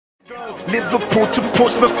Liverpool to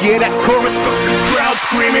Portsmouth, yeah, that chorus got the crowd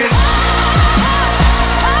screaming.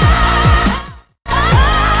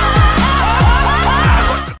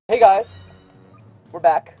 Hey guys, we're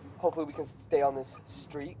back. Hopefully we can stay on this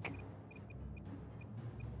streak.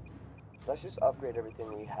 Let's just upgrade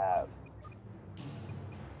everything we have.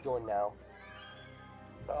 Join now.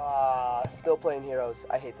 Still playing heroes.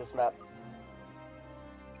 I hate this map.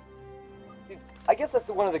 Dude, I guess that's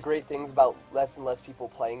one of the great things about less and less people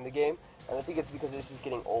playing the game. And I think it's because it's just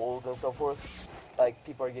getting old and so forth. Like,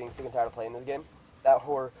 people are getting sick and tired of playing this game. That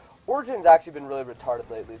Origin's actually been really retarded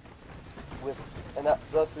lately. And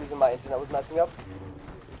that's the reason my internet was messing up.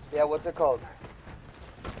 Yeah, what's it called?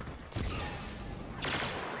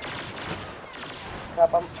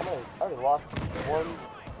 Crap, I already lost one.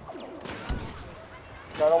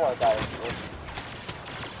 No, I don't want to die.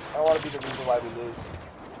 I don't want to be the reason why we lose.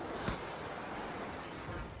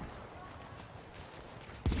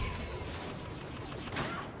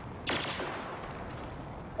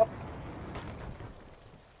 Oh.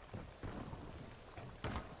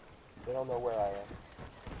 They don't know where I am.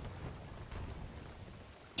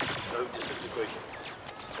 No disintegration.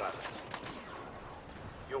 Silence.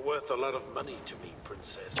 You're worth a lot of money to me,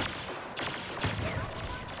 Princess.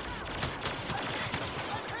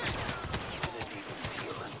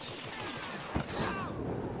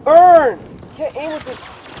 Burn! Can't aim with this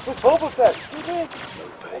with Boba Fett. Do this.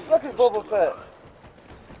 I suck at Boba Fett.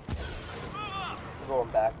 I'm going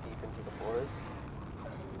back deep into the forest.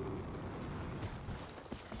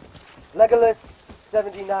 Legolas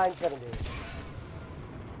 7970. If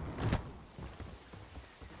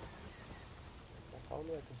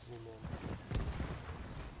only I could zoom in.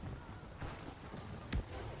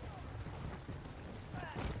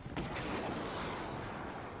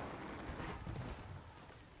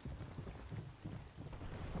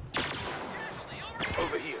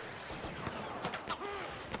 Over here.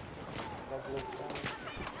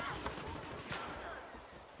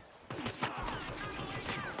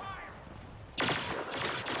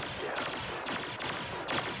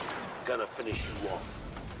 Gonna finish you off.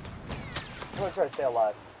 I'm gonna try to stay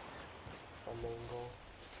alive. My main goal.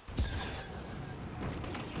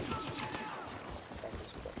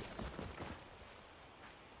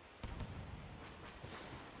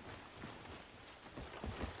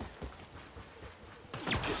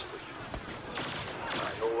 Just for you. I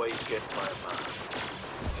always get my mark.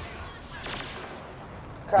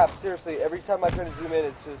 Crap, seriously, every time I try to zoom in,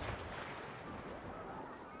 it's just...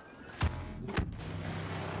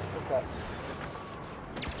 Okay.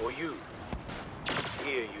 For you.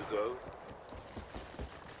 Here you go.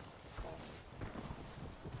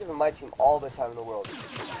 Giving my team all the time in the world.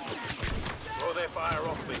 Throw their fire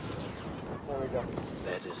off me. There we go.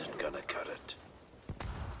 That isn't gonna cut it.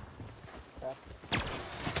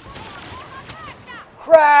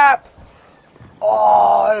 Crap!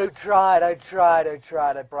 Oh, I tried. I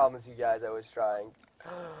promise you guys I was trying.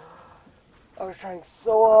 I was trying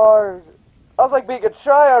so hard. I was like being a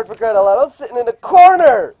tryhard for crying out loud. I was sitting in a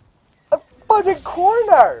corner! A fucking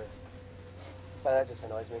corner! Sorry, that just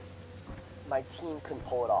annoys me. My team couldn't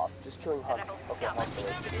pull it off. Just killing Hunt. Okay, Hunt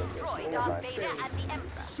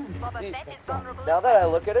now that I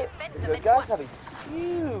look at it, the good guys have a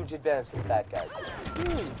huge advantage to the bad guys.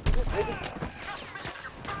 Huge.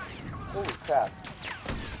 Holy crap.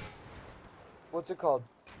 What's it called?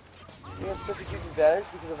 They have such a huge advantage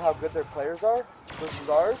because of how good their players are versus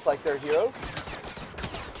ours, like their heroes.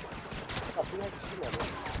 Oh,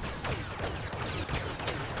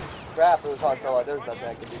 crap, it was Han Solo. There's nothing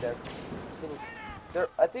I can do there.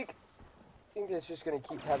 I think it's just going to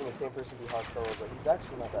keep having the same person be Han Solo, but he's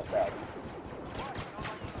actually not that bad.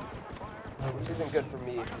 Which isn't good for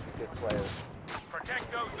me if he's a good player.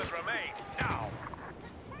 Protect those that remain, now!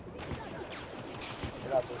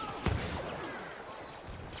 Get out this.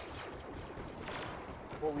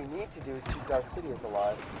 What we need to do is keep Darth Sidious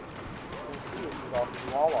alive. Darth Sidious is off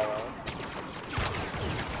the wall alright.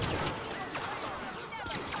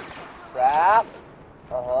 Crap!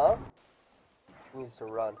 Uh-huh. He needs to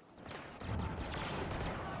run.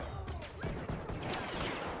 At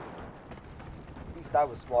least I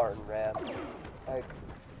was smart and ran. Like,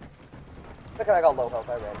 second I got low health,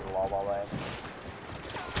 I ran to the wall while I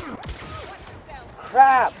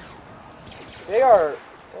Crap! They're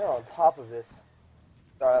on top of this.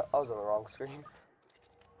 Sorry, I was on the wrong screen.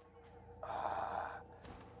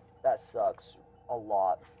 That sucks a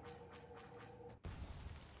lot.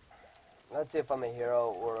 Let's see if I'm a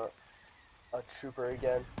hero or a trooper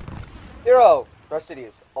again. Hero! Darth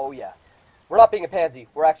Sidious. Oh yeah. We're not being a pansy.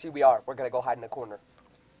 We are. We're gonna go hide in a corner.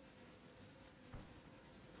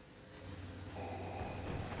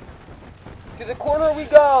 To the corner we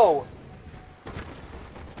go!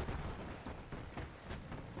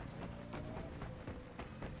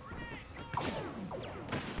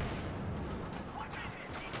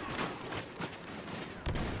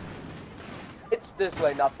 It's this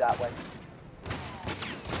way, not that way.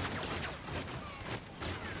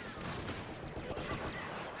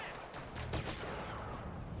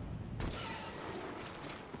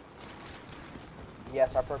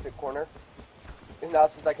 Yes, our perfect corner. And now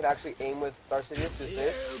since I can actually aim with Sidious, is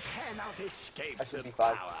this? I should be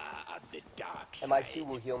fine. And my 2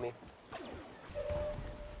 will heal me.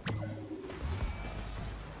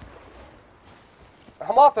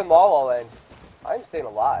 I'm off in La La Land. I'm staying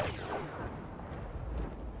alive.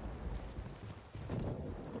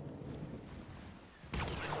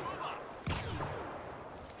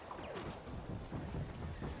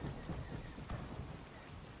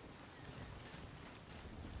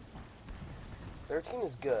 Their team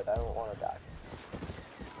is good. I don't want to die.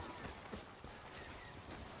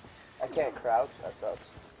 I can't crouch. That sucks.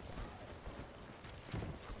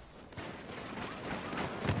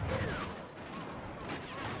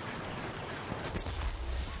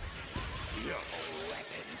 Your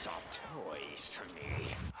weapons are toys to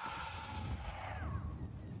me.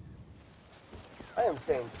 I am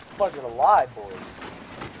staying fucking alive, boys.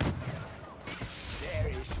 There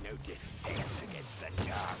is no defense against the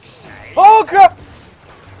dark side. Oh crap!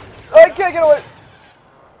 I can't get away.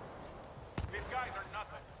 These guys are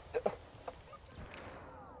nothing.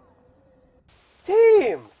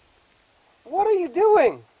 Team! What are you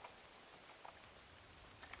doing?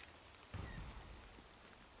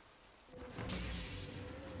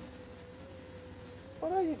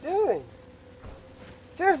 What are you doing?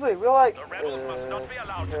 Seriously, we're like... The rebels must not be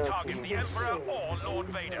allowed to target the Emperor or Lord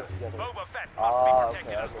Vader. Boba Fett must be Ah,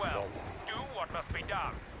 protected okay, as that well. makes sense. Do what must be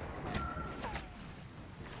done.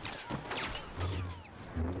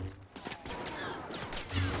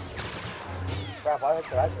 Crap, why did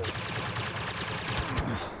I do it?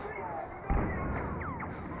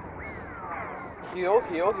 Heal,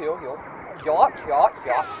 heal, heal, heal. Yacht, yacht,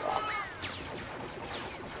 yacht, yacht.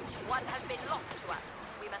 One has been lost to us.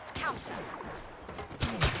 We must counter.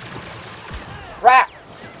 Crap! I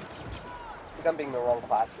think I'm being the wrong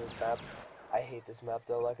class for this map. I hate this map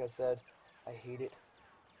though, like I said. I hate it.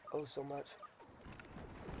 Oh, so much.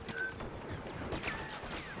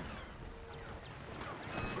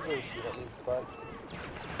 You really shoot at me, but...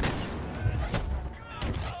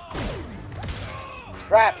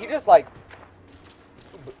 Crap, he just like...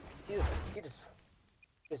 He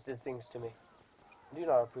just did things to me. I do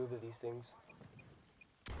not approve of these things.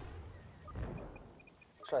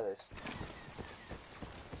 Let's try this.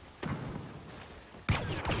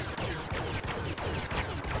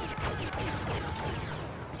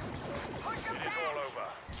 It is all over.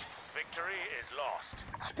 Victory is lost.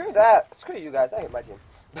 Screw that. Screw you guys. I hate my team.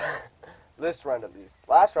 This round at least.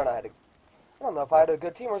 Last round I had a... I don't know if I had a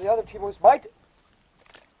good team or the other team was my team.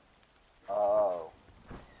 Oh.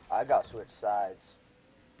 I got switched sides.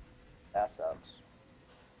 That sucks.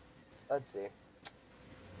 Let's see.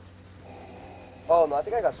 Oh no, I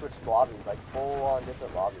think I got switched lobbies. Like full on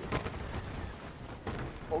different lobbies.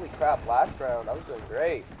 Holy crap, last round I was doing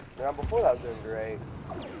great. The round before that I was doing great.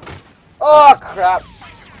 Oh crap!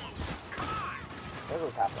 There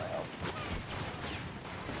goes half my health.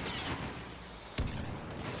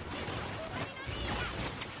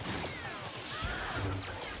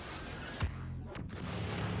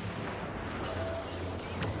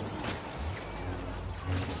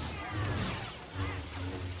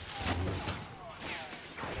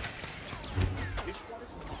 This one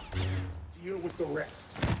is mine. Deal with the rest.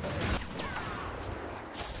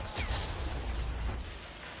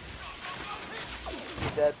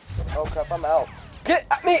 He's dead. Oh crap, I'm out. Get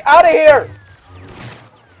me out of here!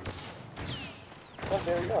 Oh,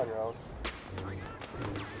 there you go on your own.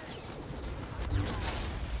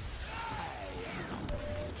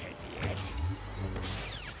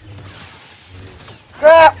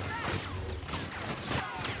 Crap!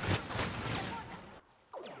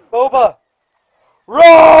 Boba!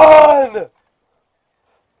 Run!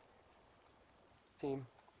 Team.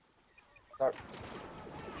 Start.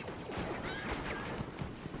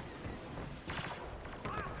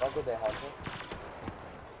 How could they have it?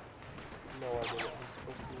 No idea what he's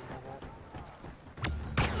supposed to be by that.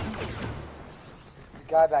 The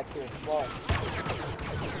guy back here, come on.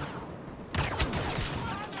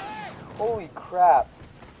 Holy crap.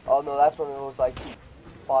 Oh no, that's one of those like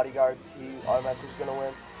bodyguards he automatically is gonna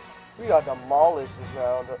win. We got demolished this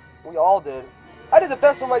round. We all did. I did the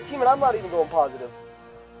best on my team and I'm not even going positive.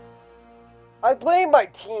 I blame my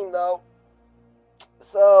team though.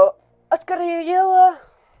 So, Let's go to you.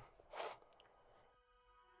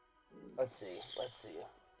 Let's see.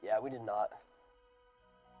 Yeah, we did not.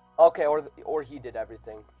 Okay, or he did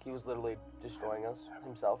everything. He was literally destroying us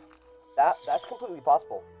himself. That's completely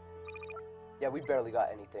possible. Yeah, we barely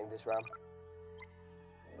got anything this round.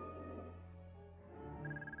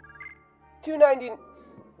 290.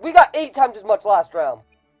 We got 8 times as much last round.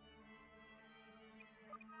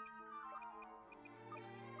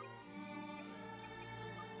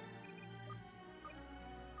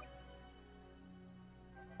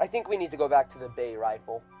 I think we need to go back to the Bay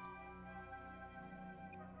rifle.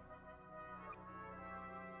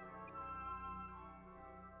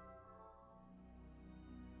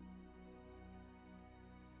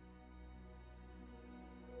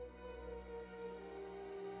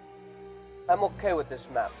 I'm okay with this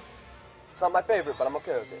map. It's not my favorite, but I'm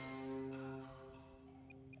okay with it.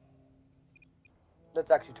 Let's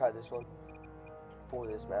actually try this one. For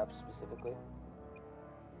this map, specifically.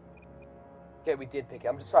 Okay, we did pick it.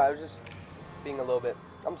 I'm just sorry, I was just being a little bit...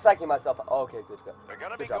 I'm psyching myself. Oh, okay, good. They're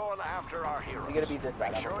gonna be going after our heroes. You're gonna be this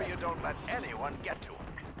side. Make sure you don't let anyone get to them.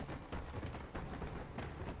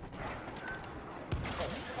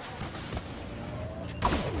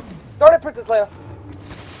 Darn it, Princess Leia!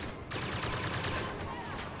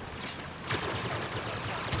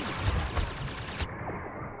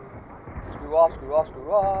 Screw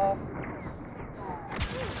off.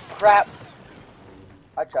 Crap!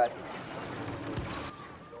 I tried.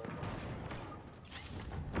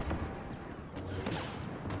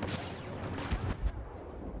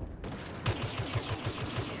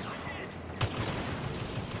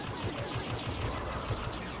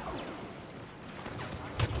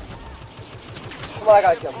 Come on, I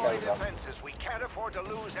gotta kill him. There we go. We can't afford to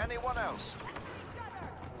lose anyone else.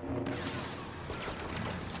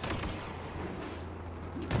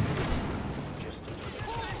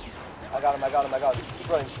 I got him. Keep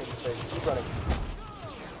running, keep running.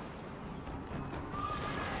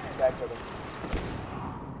 Okay, I killed him.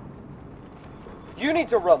 You need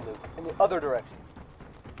to run, Luke, in the other direction.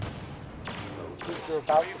 You're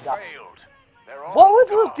about to die. What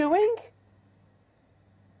was Luke doing?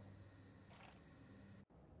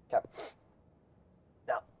 Okay.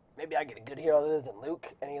 Now, maybe I get a good hero other than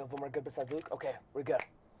Luke. Any of them are good besides Luke? Okay, we're good.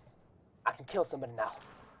 I can kill somebody now.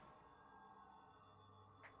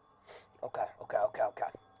 Okay.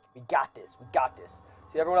 We got this.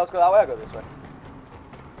 See, everyone else go that way, I go this way.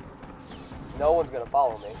 No one's gonna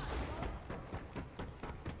follow me.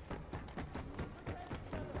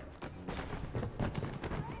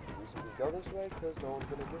 We go this way, because no one's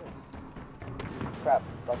gonna get us. Crap,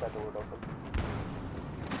 thought that door would open.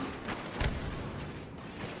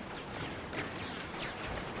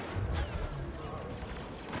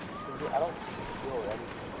 I don't feel anything.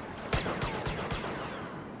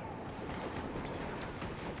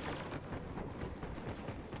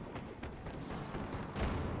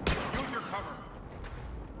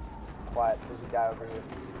 Quiet, there's a guy over here.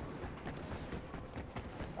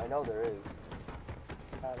 I know there is.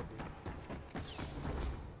 Gotta be.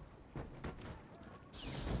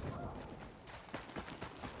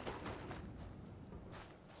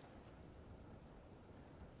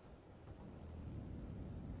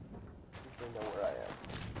 They know where I am.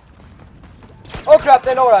 Oh crap,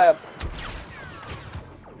 they know where I am.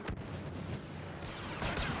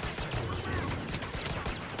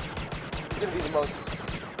 It's gonna be the most...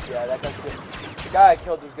 Yeah, that guy's good. The guy I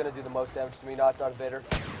killed was gonna do the most damage to me, not Darth Vader.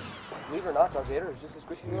 Believe it or not, Darth Vader is just as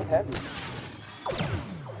squishy little pansy.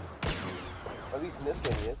 At least in this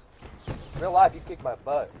game he is. In real life, he'd kick my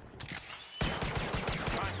butt.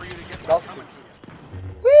 Time for you to get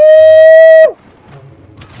Woo!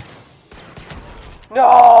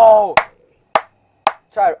 No!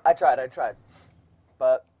 I tried.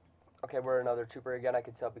 But, okay, we're another trooper again, I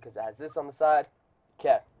can tell because it has this on the side.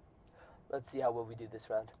 Okay. Let's see how well we do this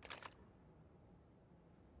round.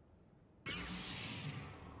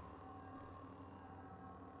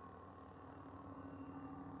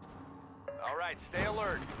 All right, stay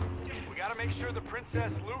alert. We gotta make sure the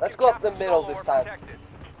Princess Luke Let's and go up the Captain middle Solo this are time. protected.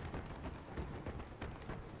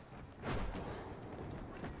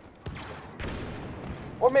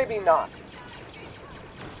 Or maybe not.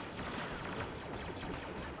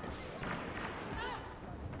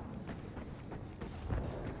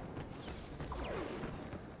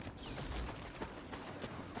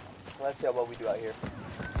 Let's see how well we do out here.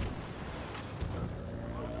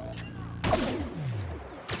 They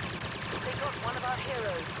got one of our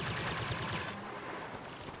heroes.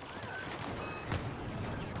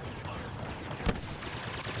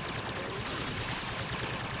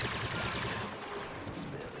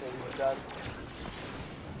 Okay, we're done.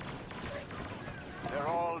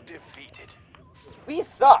 defeated. We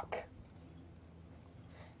suck.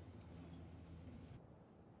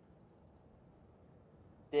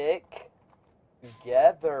 Stick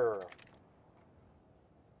together.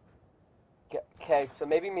 Okay, so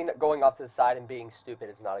maybe me going off to the side and being stupid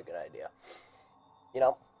is not a good idea. You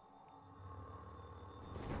know?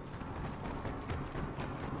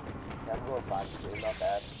 Yeah, I'm going 5-2, not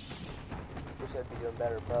bad. Wish I'd be doing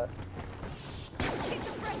better, but... Keep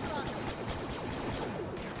the pressure on them.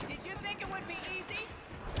 Did you think it would be easy?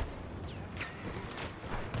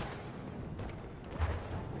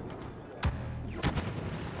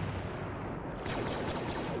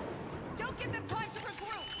 Don't give them time to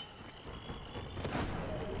regroup.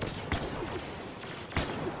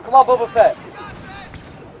 Come on, Boba Fett!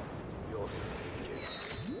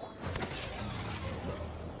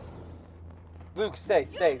 Luke, stay,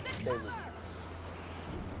 Luke.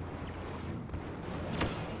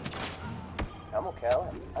 I'm okay, I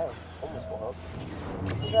have almost full health.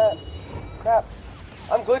 Look at that. Crap.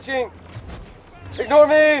 I'm glitching! Ignore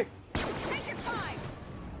me! Take your time.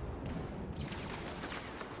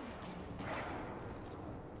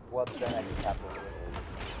 What the heck is happening?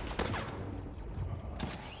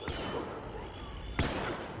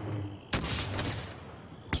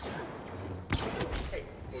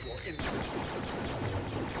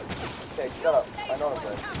 Okay, shut up. I know I'm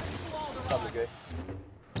good. Something good.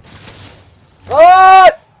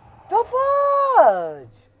 What? The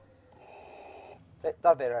fudge!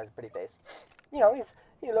 Darth Vader has a pretty face. You know,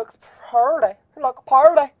 he looks pretty. He looks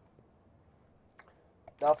pretty.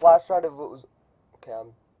 Now, flash shot if it was... Okay,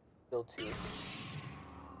 I'm still 2.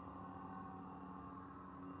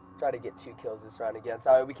 Try to get 2 kills this round again.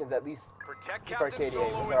 So we can at least Protect keep our Captain KDA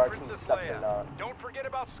Solo whether our and team Princess sucks or Leia. not. Don't forget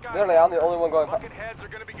about Sky. Literally, I'm the only one going... Bucket heads are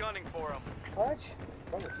going to be gunning for him. Fudge?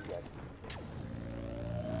 What's wrong with you guys?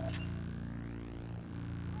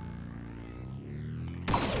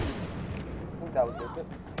 I think that was good.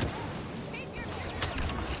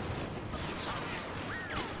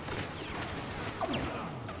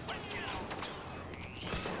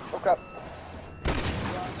 Okay.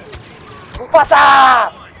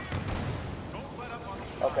 Mufasa!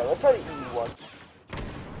 Okay, let's try the EU one.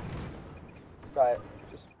 Try it.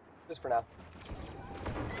 Just for now.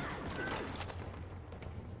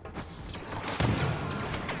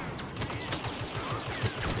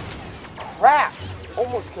 Crap!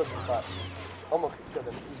 Almost killed him, but almost killed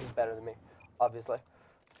him. He's just better than me, obviously.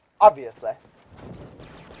 Obviously.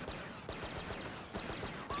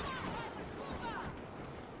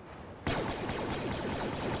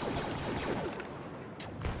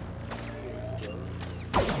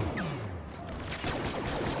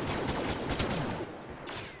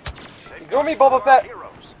 Ignore me, Boba Fett!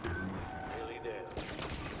 Really do.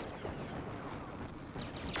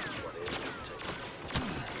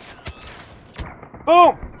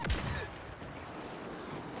 Boom!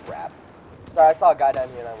 Crap. Sorry, I saw a guy down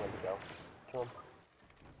here and I went to go kill him.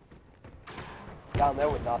 Down there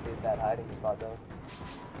would not be a bad hiding spot though.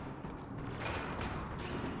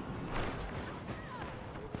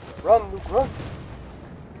 Run, Luke, run!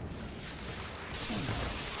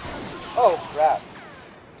 Oh, crap.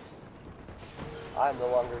 I'm no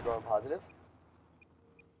longer going positive.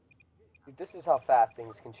 Dude, this is how fast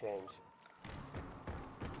things can change.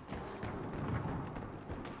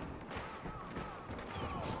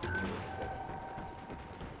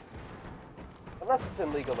 Unless it's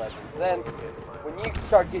in League of Legends. Then, when you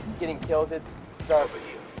start getting kills, it's start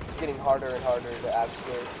getting harder and harder to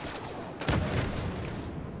actually...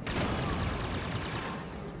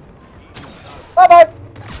 Bye-bye!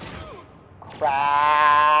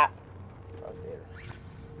 Crap!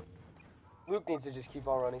 Luke needs to just keep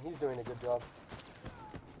on running. He's doing a good job.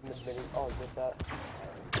 In this mini. Oh, I get that.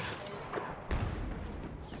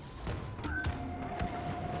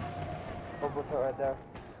 Oh, with it right there.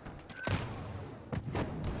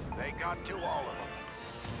 They got to all of them.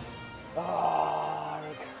 Ah,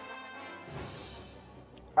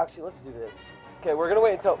 actually, let's do this. Okay, we're gonna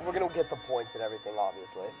wait until we're gonna get the points and everything,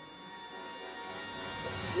 obviously.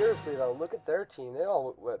 But seriously though, look at their team. They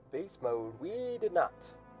all went base mode. We did not.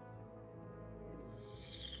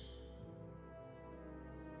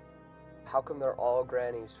 How come they're all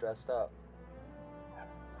grannies dressed up?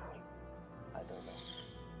 I don't know.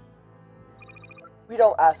 We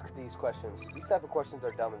don't ask these questions. These type of questions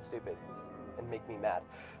are dumb and stupid and make me mad.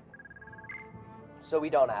 So we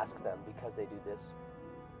don't ask them because they do this.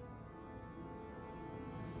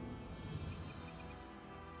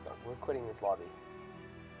 No, we're quitting this lobby.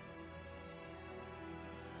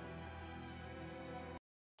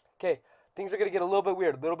 Okay, things are gonna get a little bit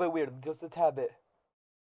weird, just a tad bit.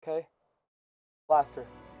 Okay? Blaster.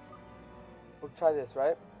 We'll try this,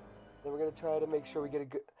 right? Then we're gonna try to make sure we get a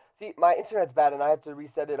good... See, my internet's bad and I have to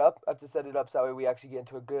reset it up. I have to set it up so that way we actually get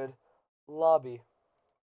into a good lobby.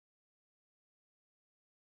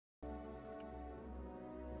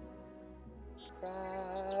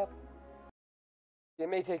 Crap. It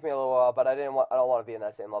may take me a little while, but I don't want to be in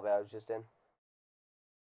that same lobby I was just in.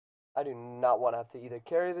 I do not want to have to either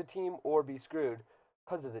carry the team or be screwed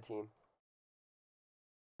because of the team.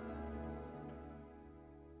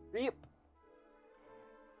 Reap.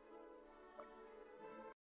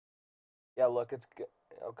 Yeah, look, it's good.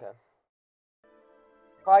 Okay.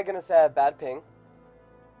 Probably gonna say I have bad ping.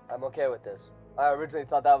 I'm okay with this. I originally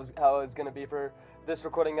thought that was how it was gonna be for this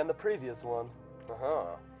recording and the previous one.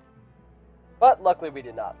 But luckily we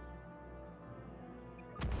did not.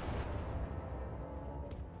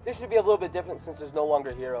 This should be a little bit different since there's no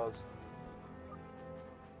longer heroes.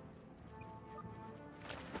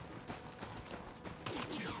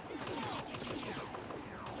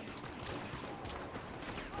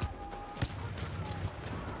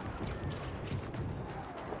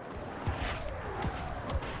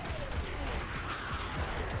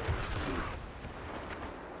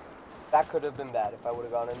 That could have been bad if I would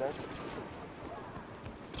have gone in there.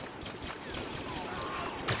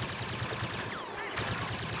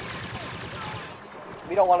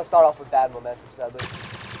 We don't want to start off with bad momentum, sadly.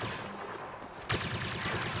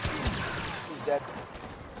 He's dead.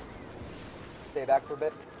 Stay back for a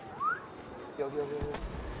bit. Heal. Heal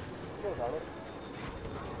on it.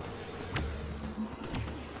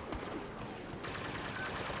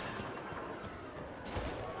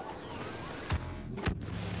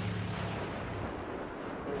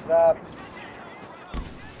 That.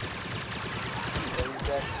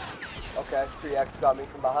 Okay, Tree X got me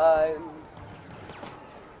from behind.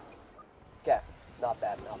 Okay, not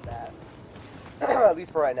bad. At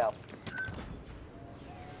least for right now.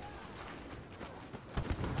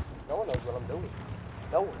 No one knows what I'm doing.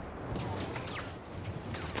 No one.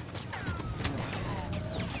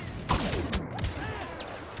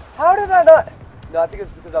 How did I not? No, I think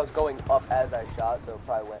it's because I was going up as I shot, so it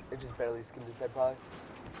probably went. It just barely skimmed his head, probably.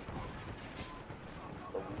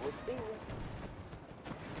 But we will see.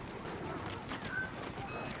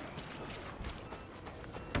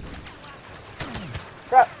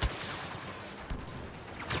 Crap!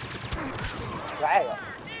 Right.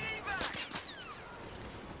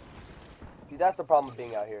 See, that's the problem with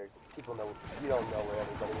being out here. People know you don't know where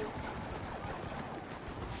everybody is.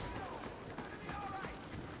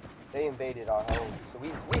 They invaded our home, so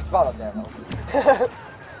we spawned up their home.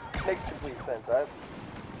 Makes complete sense, right?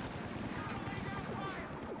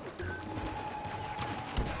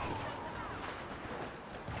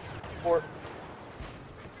 Port.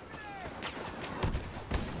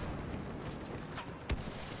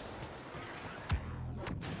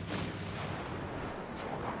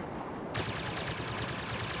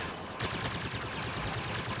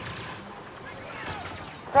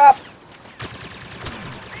 Crap!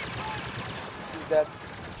 He's dead.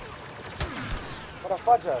 What a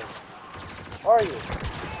fudger. Where are you?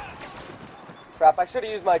 Crap, I should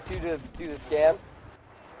have used my 2 to do the scan.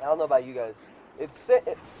 I don't know about you guys. It's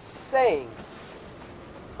saying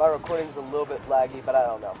my recording's a little bit laggy, but I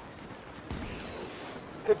don't know.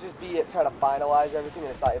 Could just be it trying to finalize everything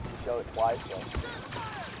and it's not able to show it twice, so.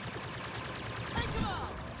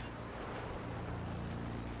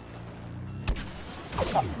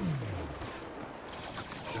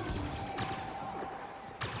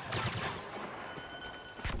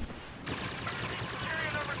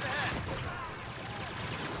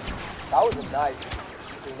 That was a nice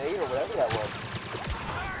grenade or whatever that was.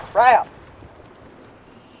 Crap!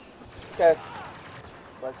 Okay.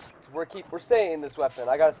 We're staying in this weapon.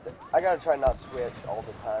 I gotta try not switch all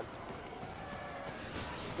the time.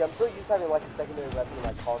 Yeah, I'm so used to having like a secondary weapon in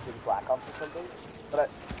like Call of Duty Black Ops or something.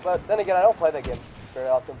 But then again, I don't play that game very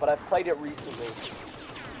often, but I've played it recently.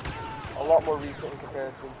 A lot more recent in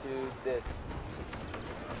comparison to this.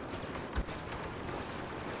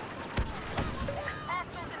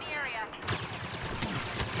 Hostiles in the area.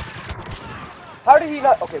 How did he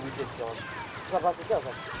not? Okay, we did kill him. I was about to say, I was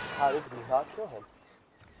like, how did we not kill him?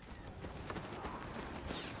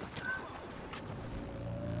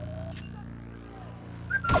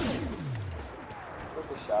 Worth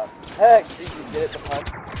the shot. Heck, see, you did it, the punch.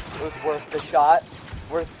 It was worth the shot.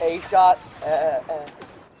 Worth a shot.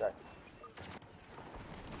 Sorry.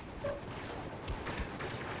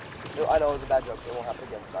 No, I know it was a bad joke. It won't happen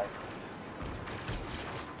again. Sorry.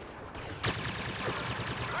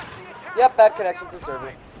 Yep, bad connection to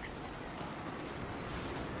server.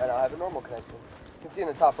 I now have a normal connection. You can see in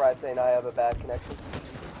the top right saying I have a bad connection.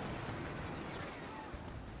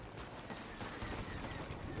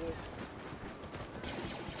 this.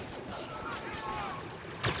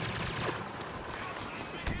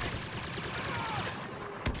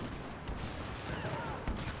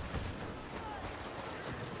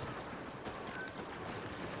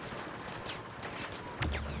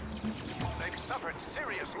 They've suffered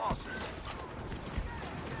serious losses.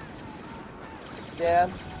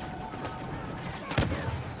 Damn.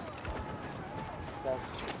 No.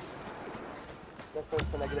 Guess that's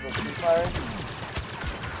the negative of free firing.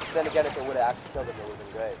 Then again, if it would have actually killed him, it would have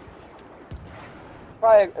been great.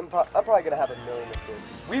 I'm probably gonna have a million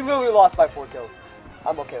assists. We literally lost by 4 kills.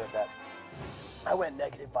 I'm okay with that. I went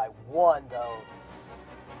negative by 1 though.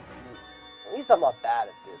 At least I'm not bad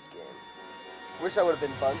at this game. Wish I would have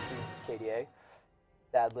been Bunce's KDA.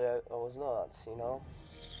 Sadly, I was not. You know.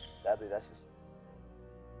 Sadly, that's just.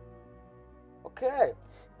 Okay,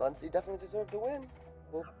 Bunsey definitely deserved to win.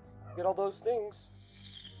 We'll get all those things.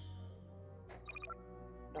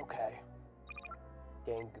 Okay.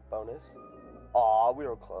 Gain bonus. Aw, we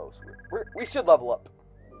were close. We should level up.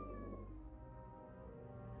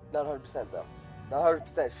 Not 100% though. Not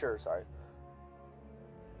 100% sure, sorry.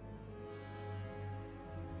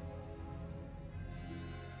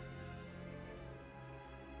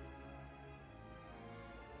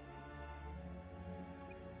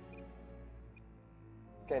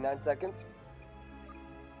 Okay, 9 seconds.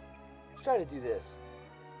 Let's try to do this.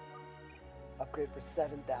 Upgrade for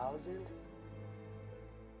 7,000.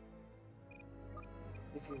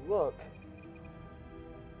 If you look,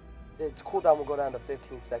 its cooldown will go down to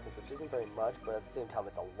 15 seconds, which isn't very much, but at the same time,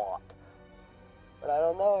 it's a lot. But I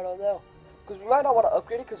don't know. Because we might not want to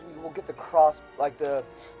upgrade it, because we will get the cross, like the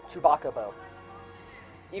Chewbacca bow.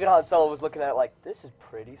 Even Han Solo was looking at it like, this is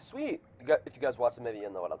pretty sweet. If you guys watch the movie,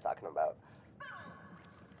 you'll know what I'm talking about.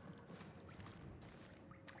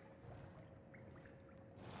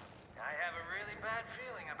 I have a really bad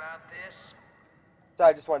feeling about this. So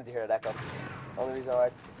I just wanted to hear it echo. Only reason I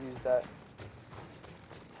used that.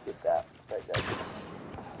 Get that right there.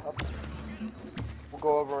 Up. We'll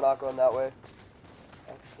go over and not going that way.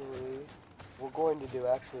 Actually, what we're going to do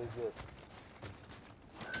actually is this.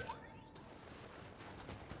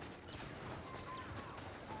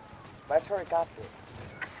 My turret got it.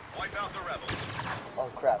 Wipe out the rebels. Oh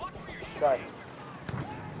crap. Sorry.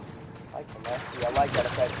 I cannot see. I like that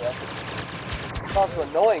effect. It's also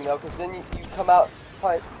annoying though, because then you come out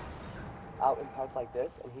in parts like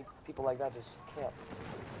this, and people like that just can't.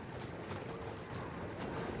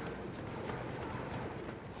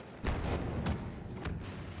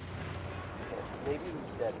 Maybe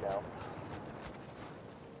he's dead now.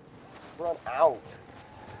 Run out.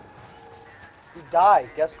 You die.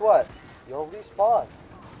 Guess what? You'll respawn.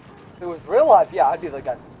 If it was real life, yeah, I'd be like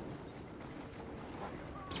a.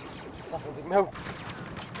 Something to move.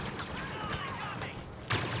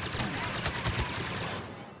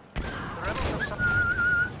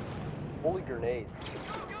 Holy grenades.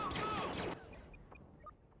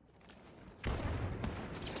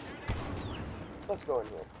 Let's go in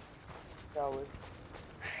here. Shall we?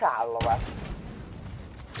 Shall we?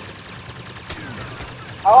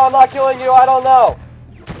 Oh, I'm not killing you, I don't know.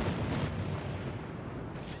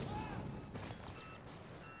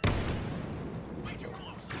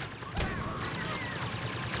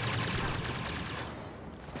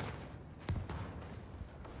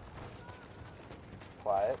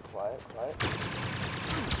 Quiet.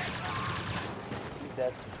 He's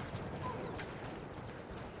dead.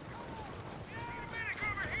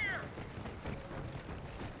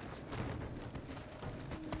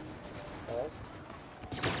 Alright.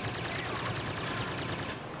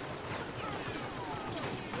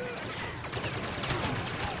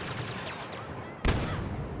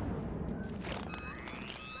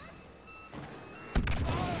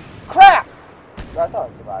 Crap! I thought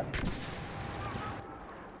I'd survive.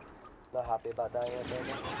 Not happy about dying right there.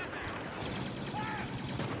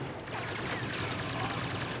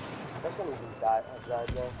 That's when he died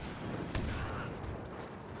though.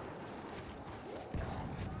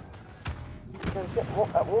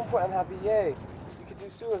 At one point I'm happy, yay, you could do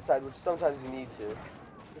suicide, which sometimes you need to. At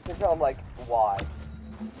the same time I'm like, why?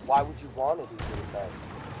 Why would you want to do suicide?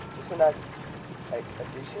 Just a nice like,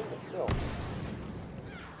 addition, but still.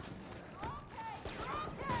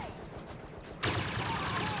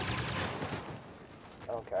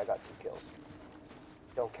 I don't care, I got 2 kills.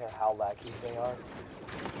 Don't care how laggy they are.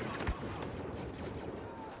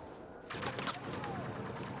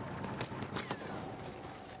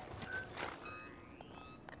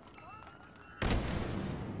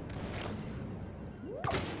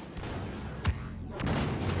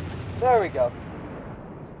 There we go.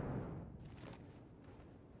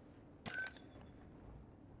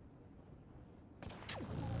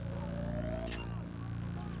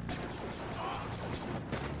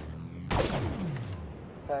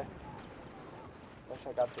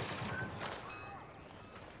 I got this.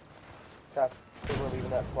 Okay, I think we're leaving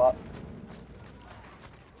that spot.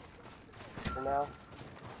 For now.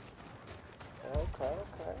 Okay.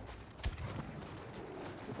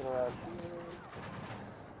 Looking around here.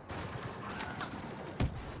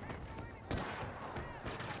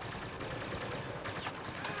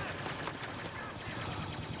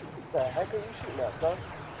 What the heck are you shooting at, son?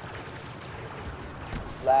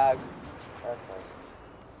 Lag. That's nice.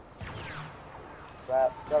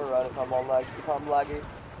 Crap. Gotta run if I'm on lag. If I'm laggy.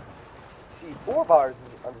 See, 4 bars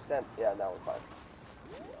is understand. Yeah, now we're fine.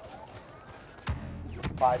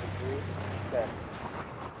 5 and 3. Okay.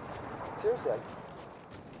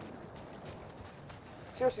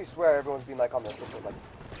 Seriously swear everyone's been like on their tips like,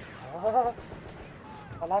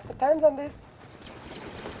 a lot depends on this.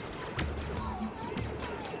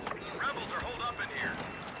 Rebels are holed up in here.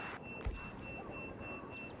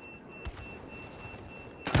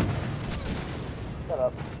 Shut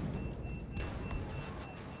up.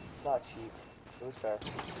 Not cheap. It was fair.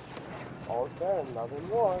 All is fair and nothing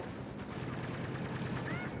more.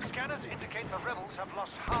 Scanners indicate the rebels have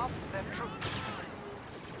lost half their troops.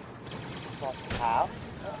 Lost half?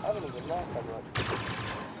 I haven't even lost that much.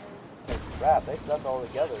 Holy crap, they suck all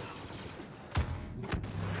together.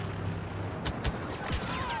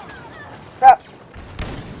 Crap!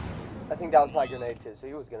 I think that was my grenade too, so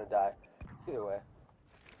he was gonna die. Either way.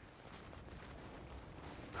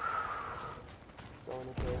 Going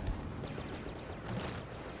up here.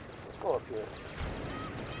 Let's go up here.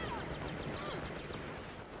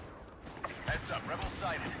 Heads up, rebels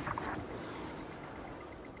sighted.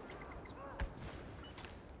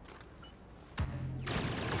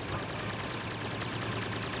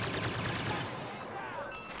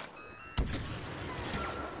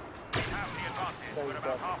 Have the advantage. We're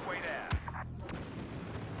about halfway there.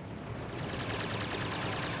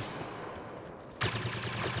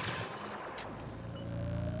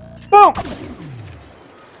 Boom!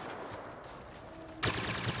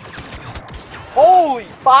 Holy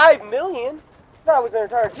 5 million! That was their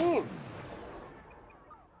entire team.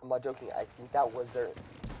 I'm not joking. I think that was their.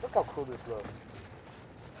 Look how cool this looks.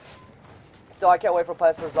 So I can't wait for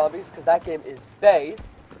Plants vs Zombies because that game is bae.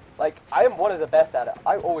 Like I am one of the best at it.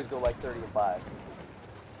 I always go like 30 and 5.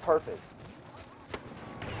 Perfect.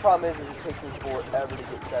 Problem is it takes me forever to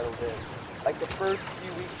get settled in. Like the first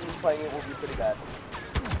few weeks of me playing it will be pretty bad.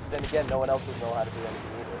 Then again, no one else would know how to do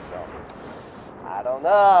anything either. So I don't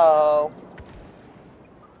know.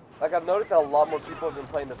 Like, I've noticed that a lot more people have been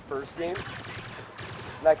playing the first game.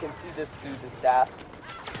 And I can see this through the stats.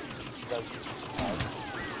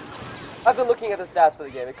 I've been looking at the stats for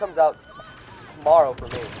the game. It comes out tomorrow for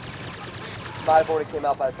me. Might have already came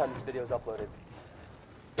out by the time this video is uploaded.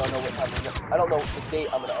 Don't know what time. I don't know the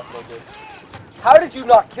date I'm going to upload this. How did you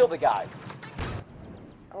not kill the guy?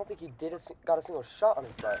 I don't think he got a single shot on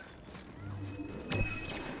his butt.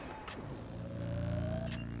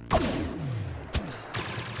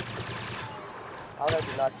 How did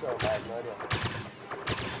I not kill him? I have no idea.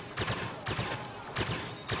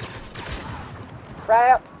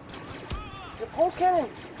 Crap! The pulse cannon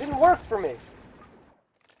didn't work for me.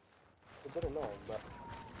 It's a bit annoying, but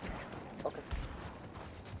okay.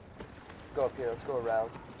 Go up here. Let's go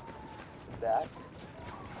around. That.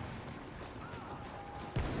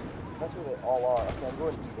 That's where they all are. Okay, I'm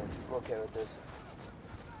going even. I'm okay with this.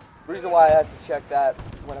 The reason why I have to check that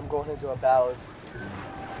when I'm going into a battle is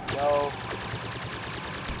no.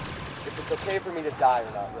 If it's okay for me to die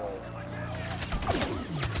or not, really.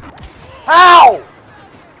 How?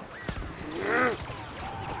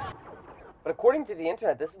 But according to the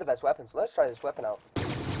internet, this is the best weapon, so let's try this weapon out.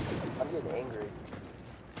 I'm getting angry.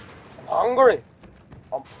 I'm hungry.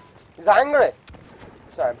 He's angry.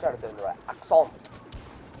 Sorry, I'm trying to do the right accent.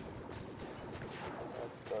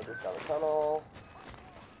 Let's throw this down the tunnel.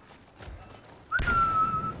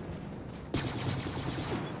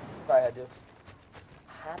 Sorry, I had to.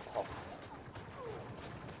 Hat pump.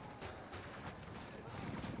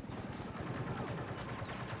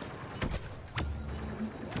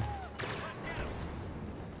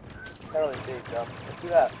 Can't really see, so let's do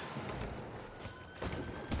that.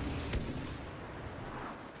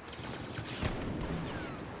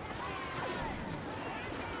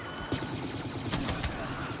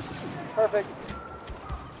 Perfect.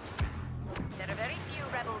 There are very few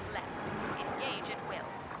rebels left. Engage at will.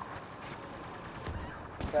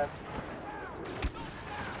 Okay.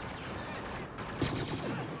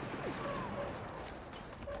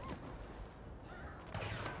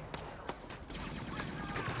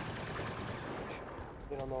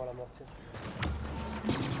 They don't know what I'm up to.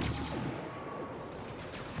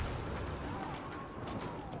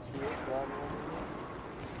 See it?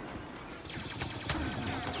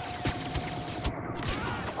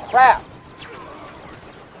 crap.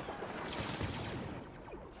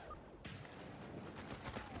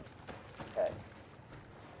 Okay.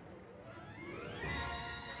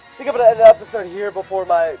 I think I'm gonna end the episode here before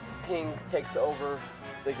my ping takes over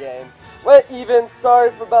the game. Well, even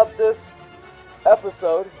sorry about this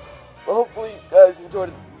episode, but hopefully you guys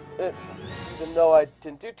enjoyed it, even though I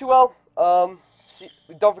didn't do too well.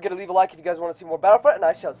 Don't forget to leave a like if you guys want to see more Battlefront, and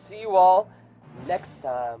I shall see you all next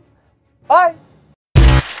time. Bye!